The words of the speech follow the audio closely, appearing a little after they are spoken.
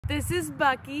This is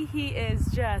Bucky. He is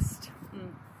just,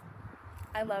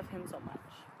 I love him so much.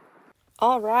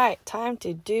 All right, time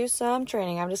to do some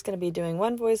training. I'm just going to be doing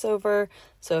one voiceover,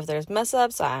 so if there's mess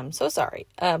ups, I'm so sorry.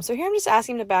 So here I'm just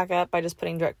asking him to back up by just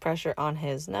putting direct pressure on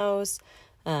his nose.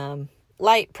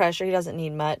 Light pressure, he doesn't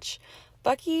need much.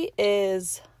 Bucky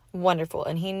is wonderful,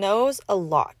 and he knows a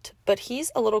lot, but he's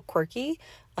a little quirky.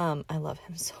 I love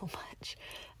him so much.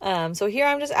 So here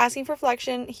I'm just asking for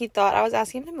flexion. He thought I was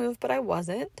asking him to move, but I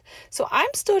wasn't. So I'm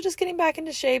still just getting back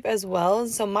into shape as well.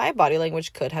 And so my body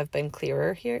language could have been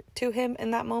clearer here to him in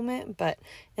that moment, but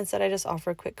instead I just offer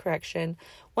a quick correction.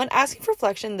 When asking for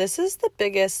flexion, this is the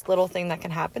biggest little thing that can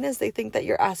happen is they think that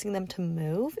you're asking them to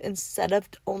move instead of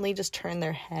only just turn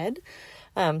their head.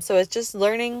 So it's just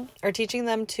learning or teaching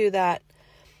them to that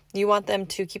you want them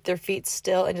to keep their feet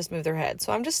still and just move their head.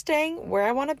 So I'm just staying where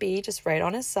I want to be, just right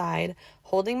on his side,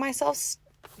 holding myself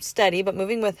steady, but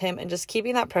moving with him and just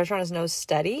keeping that pressure on his nose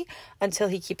steady until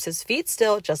he keeps his feet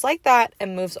still, just like that,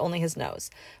 and moves only his nose.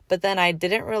 But then I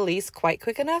didn't release quite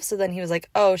quick enough. So then he was like,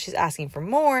 oh, she's asking for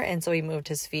more. And so he moved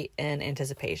his feet in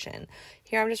anticipation.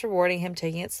 Here I'm just rewarding him,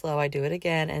 taking it slow. I do it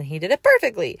again, and he did it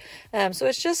perfectly. So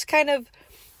it's just kind of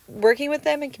working with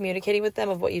them and communicating with them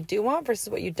of what you do want versus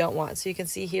what you don't want. So you can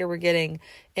see here we're getting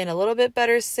in a little bit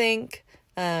better sync,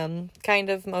 kind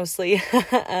of mostly,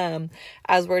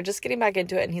 as we're just getting back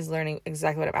into it and he's learning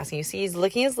exactly what I'm asking. You see he's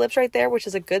licking his lips right there, which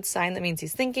is a good sign. That means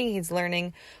he's thinking, he's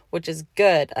learning, which is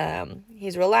good.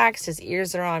 He's relaxed, his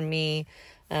ears are on me.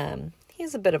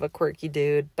 He's a bit of a quirky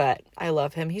dude, but I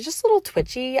love him. He's just a little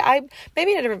twitchy.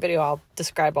 Maybe in a different video I'll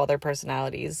describe all their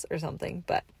personalities or something,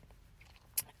 but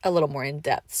a little more in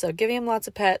depth. So giving him lots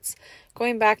of pets,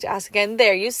 going back to ask again.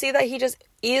 There, you see that he just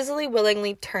easily,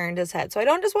 willingly turned his head. So I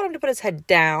don't just want him to put his head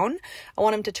down. I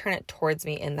want him to turn it towards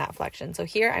me in that flexion. So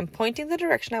here I'm pointing the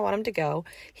direction I want him to go.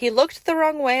 He looked the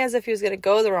wrong way as if he was going to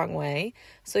go the wrong way.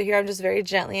 So here I'm just very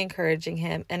gently encouraging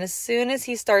him. And as soon as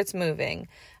he starts moving,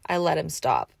 I let him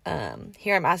stop.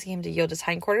 Here I'm asking him to yield his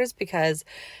hindquarters because,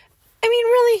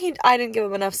 really, I didn't give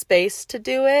him enough space to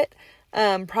do it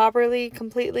properly,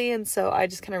 completely, and so I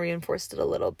just kind of reinforced it a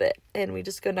little bit, and we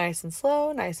just go nice and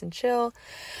slow, nice and chill.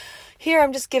 Here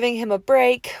I'm just giving him a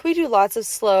break. We do lots of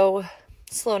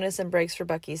slowness and breaks for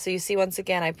Bucky. So you see, once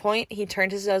again, I point, he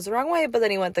turned his nose the wrong way, but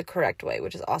then he went the correct way,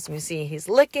 which is awesome. You see he's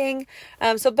licking.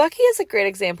 So Bucky is a great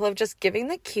example of just giving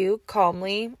the cue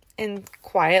calmly and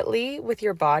quietly with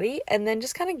your body, and then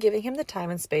just kind of giving him the time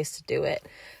and space to do it.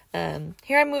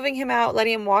 Here I'm moving him out,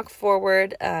 letting him walk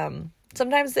forward.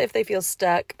 Sometimes if they feel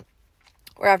stuck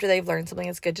or after they've learned something,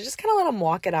 it's good to just kind of let them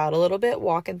walk it out a little bit,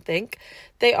 walk and think.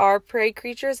 They are prey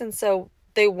creatures, and so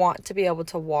they want to be able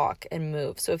to walk and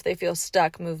move. So if they feel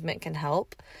stuck, movement can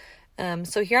help.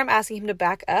 So here I'm asking him to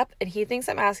back up, and he thinks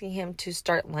I'm asking him to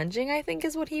start lunging, I think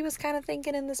is what he was kind of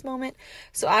thinking in this moment.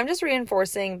 So I'm just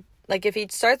reinforcing. Like if he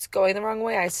starts going the wrong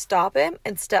way, I stop him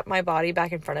and step my body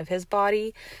back in front of his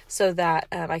body so that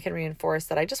I can reinforce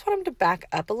that I just want him to back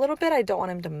up a little bit. I don't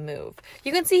want him to move.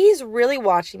 You can see he's really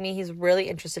watching me. He's really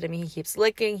interested in me. He keeps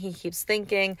licking. He keeps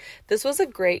thinking. This was a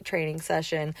great training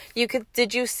session.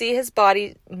 Did you see his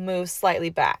body move slightly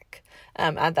back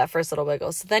at that first little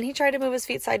wiggle? So then he tried to move his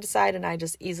feet side to side, and I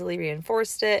just easily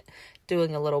reinforced it,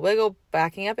 doing a little wiggle,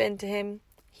 backing up into him.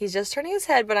 He's just turning his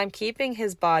head, but I'm keeping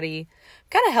his body,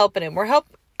 kind of helping him.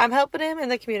 I'm helping him in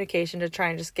the communication to try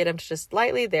and just get him to just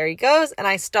lightly, there he goes. And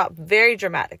I stop very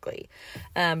dramatically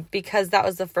because that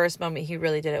was the first moment he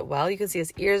really did it well. You can see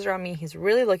his ears are on me. He's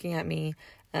really looking at me.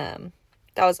 That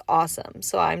was awesome.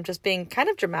 So I'm just being kind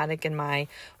of dramatic in my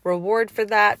reward for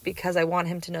that because I want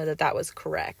him to know that that was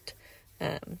correct.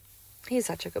 He's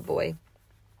such a good boy.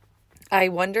 I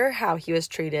wonder how he was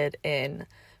treated in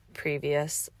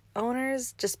previous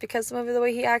owners, just because some of the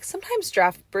way he acts. Sometimes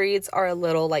draft breeds are a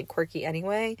little quirky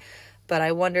anyway, but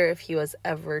I wonder if he was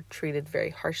ever treated very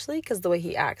harshly because the way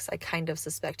he acts, I kind of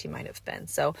suspect he might have been.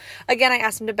 So again, I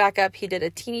asked him to back up. He did a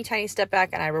teeny tiny step back,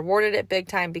 and I rewarded it big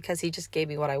time because he just gave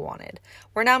me what I wanted.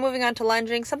 We're now moving on to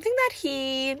lunging, something that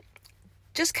he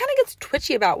just kind of gets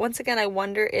twitchy about. Once again, I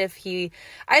wonder if he's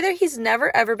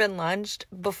never ever been lunged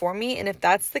before me, and if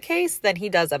that's the case, then he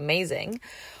does amazing.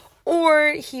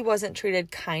 Or he wasn't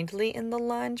treated kindly in the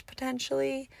lunge,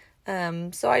 potentially.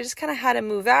 So I just kind of had him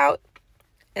move out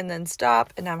and then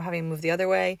stop, and now I'm having him move the other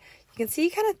way. You can see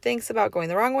he kind of thinks about going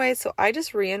the wrong way, so I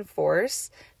just reinforce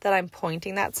that I'm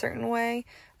pointing that certain way.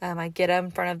 I get him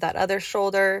in front of that other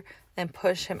shoulder and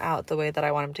push him out the way that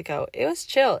I want him to go. It was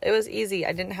chill. It was easy.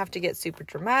 I didn't have to get super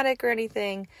dramatic or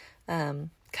anything.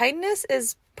 Kindness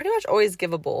is pretty much always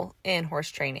givable in horse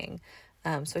training.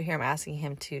 So here I'm asking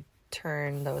him to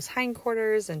turn those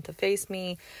hindquarters and to face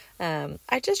me.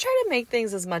 I just try to make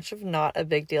things as much of not a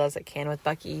big deal as I can with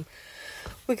Bucky.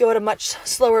 We go at a much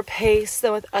slower pace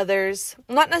than with others.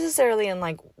 Not necessarily in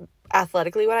like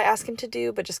athletically what I ask him to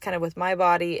do, but just kind of with my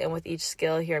body and with each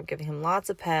skill here. I'm giving him lots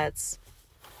of pets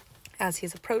as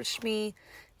he's approached me,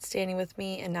 standing with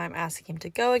me, and now I'm asking him to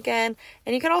go again.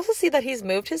 And you can also see that he's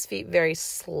moved his feet very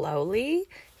slowly.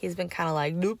 He's been kind of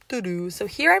like doop-doo-doo. So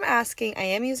here I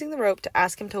am using the rope to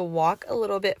ask him to walk a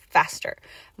little bit faster.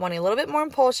 I'm wanting a little bit more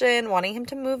impulsion, wanting him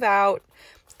to move out.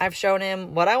 I've shown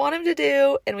him what I want him to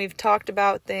do, and we've talked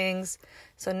about things.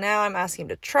 So now I'm asking him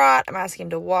to trot. I'm asking him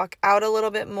to walk out a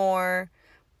little bit more.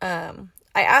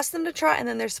 I ask them to trot, and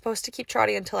then they're supposed to keep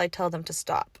trotting until I tell them to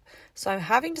stop. So I'm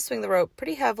having to swing the rope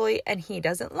pretty heavily, and he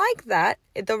doesn't like that.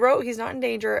 The rope, he's not in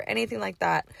danger or anything like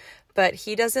that, but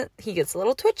he gets a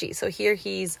little twitchy. So here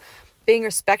he's being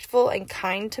respectful and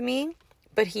kind to me,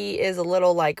 but he is a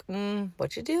little like,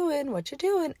 what you doing? What you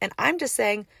doing? And I'm just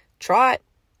saying, trot,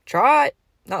 trot.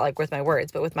 Not like with my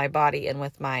words, but with my body and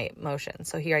with my motion.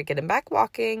 So here I get him back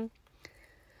walking.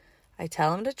 I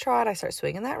tell him to trot. I start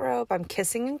swinging that rope. I'm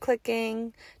kissing and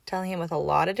clicking, telling him with a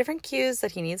lot of different cues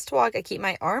that he needs to walk. I keep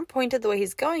my arm pointed the way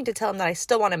he's going to tell him that I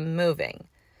still want him moving.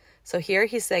 So here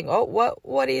he's saying, oh,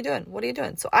 what are you doing? What are you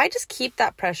doing? So I just keep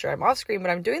that pressure. I'm off screen,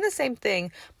 but I'm doing the same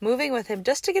thing, moving with him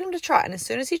just to get him to trot. And as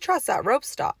soon as he trots, that rope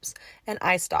stops and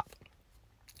I stop.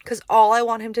 Because all I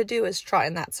want him to do is trot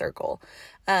in that circle.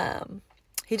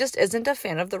 He just isn't a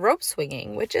fan of the rope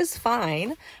swinging, which is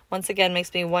fine. Once again,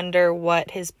 makes me wonder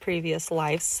what his previous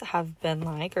lives have been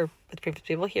like, or with previous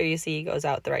people. Here you see he goes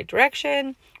out the right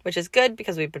direction, which is good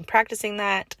because we've been practicing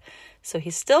that. So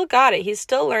he's still got it. He's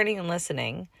still learning and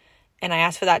listening. And I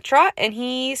asked for that trot, and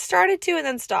he started to and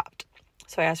then stopped.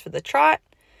 So I asked for the trot,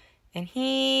 and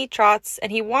he trots, and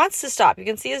he wants to stop. You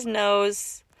can see his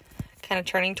nose kind of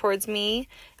turning towards me,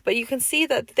 but you can see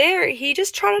that there he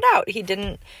just trotted out. He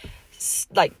didn't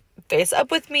like face up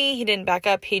with me. He didn't back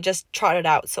up. He just trotted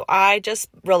out. So I just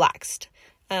relaxed.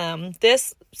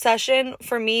 This session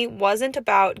for me wasn't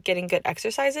about getting good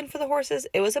exercise in for the horses.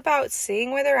 It was about seeing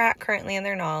where they're at currently in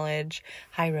their knowledge.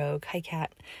 Hi, Rogue. Hi,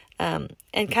 Cat. And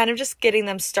kind of just getting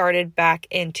them started back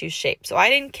into shape. So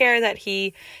I didn't care that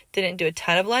he didn't do a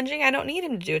ton of lunging. I don't need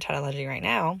him to do a ton of lunging right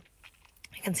now.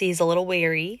 I can see he's a little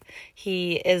wary.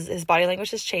 His body language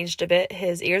has changed a bit.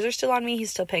 His ears are still on me. He's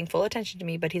still paying full attention to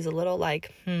me, but he's a little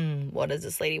like, what does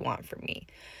this lady want from me?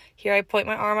 Here I point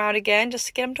my arm out again just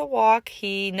to get him to walk.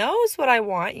 He knows what I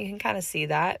want. You can kind of see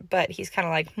that, but he's kind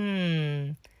of like,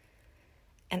 And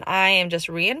I am just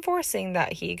reinforcing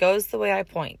that he goes the way I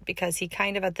point, because he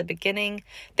kind of at the beginning,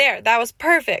 that was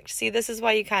perfect. See, this is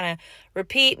why you kind of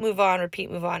repeat, move on.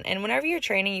 And whenever you're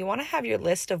training, you want to have your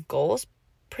list of goals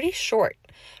pretty short,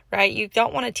 right? You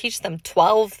don't want to teach them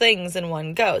 12 things in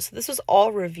one go. So this was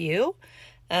all review.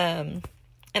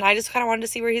 And I just kind of wanted to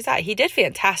see where he's at. He did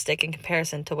fantastic in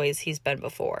comparison to ways he's been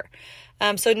before.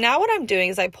 So now what I'm doing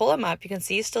is I pull him up. You can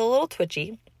see he's still a little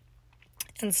twitchy.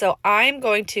 And so I'm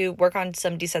going to work on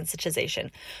some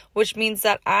desensitization, which means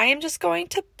that I am just going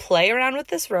to play around with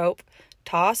this rope,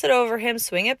 toss it over him,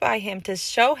 swing it by him to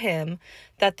show him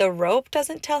that the rope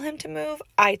doesn't tell him to move.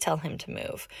 I tell him to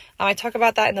move. I talk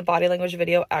about that in the body language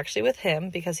video actually with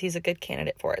him, because he's a good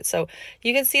candidate for it. So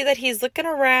you can see that he's looking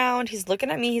around. He's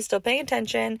looking at me. He's still paying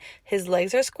attention. His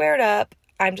legs are squared up.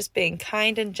 I'm just being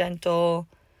kind and gentle,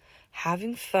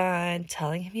 having fun,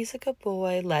 telling him he's a good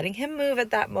boy, letting him move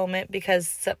at that moment,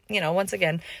 because, once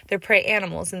again, they're prey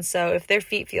animals. And so if their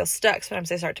feet feel stuck, sometimes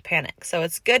they start to panic. So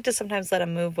it's good to sometimes let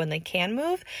them move when they can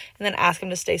move, and then ask them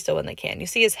to stay still when they can. You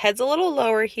see his head's a little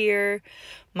lower here.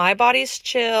 My body's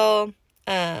chill.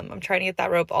 I'm trying to get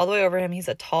that rope all the way over him. He's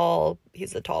a tall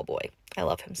boy. I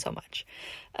love him so much.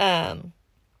 And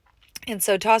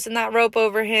so tossing that rope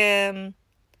over him,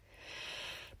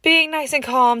 being nice and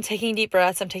calm, taking deep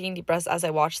breaths. I'm taking deep breaths as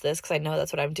I watch this because I know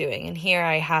that's what I'm doing. And here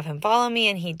I have him follow me,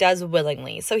 and he does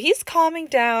willingly. So he's calming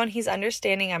down. He's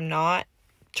understanding I'm not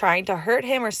trying to hurt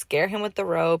him or scare him with the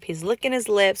rope. He's licking his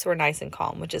lips. We're nice and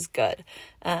calm, which is good.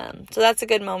 So that's a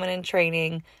good moment in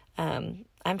training.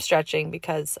 I'm stretching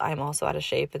because I'm also out of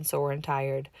shape and sore and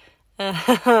tired.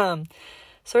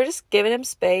 So we're just giving him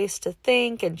space to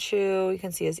think and chew. You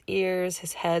can see his ears,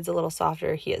 his head's a little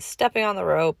softer. He is stepping on the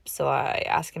rope, so I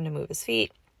ask him to move his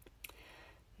feet.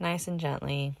 Nice and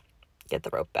gently get the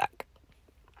rope back.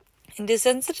 In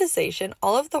desensitization,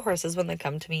 all of the horses, when they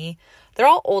come to me, they're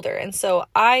all older. And so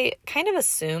I kind of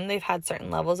assume they've had certain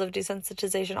levels of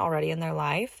desensitization already in their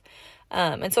life.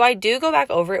 And so I do go back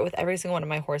over it with every single one of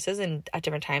my horses, and at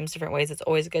different times, different ways. It's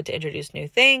always good to introduce new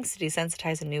things, to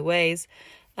desensitize in new ways.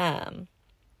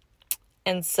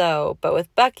 And so, but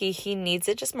with Bucky, he needs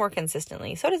it just more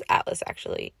consistently. So does Atlas,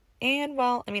 actually. And,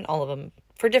 well, I mean, all of them,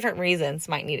 for different reasons,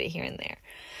 might need it here and there.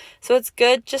 So it's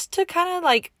good just to kind of,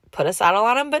 like, put a saddle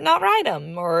on them, but not ride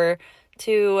them. Or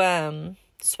to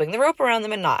swing the rope around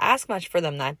them and not ask much for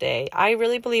them that day. I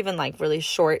really believe in, like, really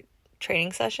short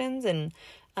training sessions. And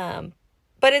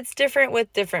but it's different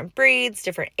with different breeds,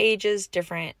 different ages,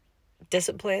 different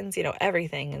disciplines, you know,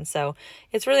 everything. And so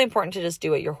it's really important to just do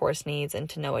what your horse needs and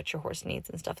to know what your horse needs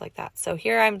and stuff like that. So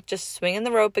here I'm just swinging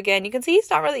the rope again. You can see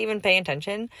he's not really even paying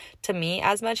attention to me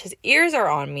as much. His ears are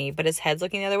on me, but his head's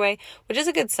looking the other way, which is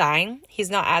a good sign.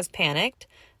 He's not as panicked.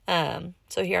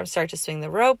 So here I'm starting to swing the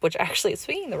rope, which actually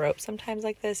swinging the rope sometimes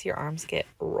like this, your arms get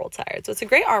real tired. So it's a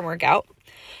great arm workout.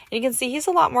 And you can see he's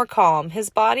a lot more calm. His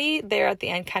body there at the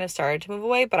end kind of started to move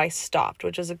away, but I stopped,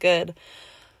 which was a good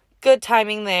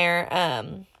timing there.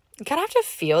 You kind of have to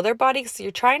feel their body, because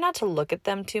you're trying not to look at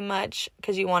them too much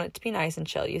because you want it to be nice and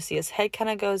chill. You see his head kind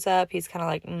of goes up. He's kind of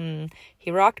like,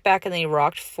 he rocked back and then he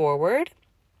rocked forward.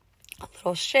 A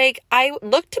little shake. I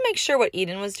looked to make sure what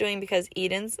Eden was doing, because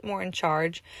Eden's more in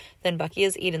charge than Bucky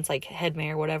is. Eden's like head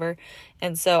mare, whatever.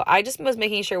 And so I just was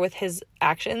making sure with his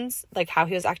actions, like how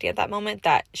he was acting at that moment,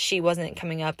 that she wasn't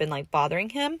coming up and like bothering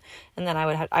him. And then I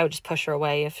would just push her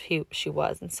away if she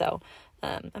was. And so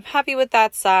I'm happy with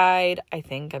that side. I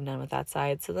think I'm done with that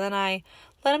side. So then I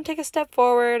let him take a step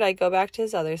forward. I go back to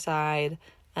his other side.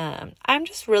 I'm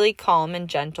just really calm and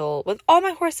gentle with all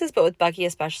my horses, but with Bucky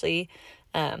especially.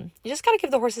 You just got to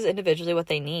give the horses individually what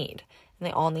they need, and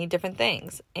they all need different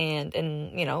things. And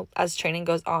you know, as training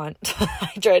goes on,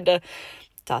 I tried to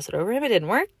toss it over him. It didn't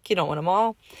work. You don't want them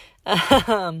all.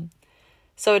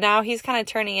 So now he's kind of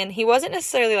turning in. He wasn't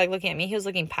necessarily like looking at me. He was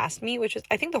looking past me, which was,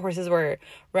 I think the horses were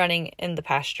running in the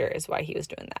pasture is why he was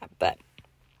doing that. But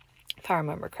if I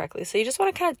remember correctly. So you just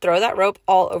want to kind of throw that rope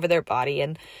all over their body.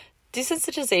 And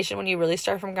desensitization, when you really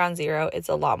start from ground zero, it's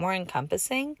a lot more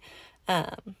encompassing.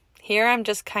 Here I'm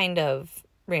just kind of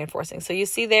reinforcing. So you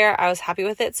see there, I was happy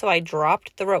with it. So I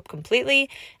dropped the rope completely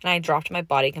and I dropped my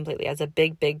body completely as a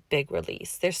big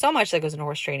release. There's so much that goes into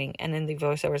horse training and in the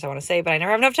voiceovers I want to say, but I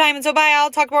never have enough time. And so bye. I'll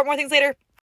talk about more things later.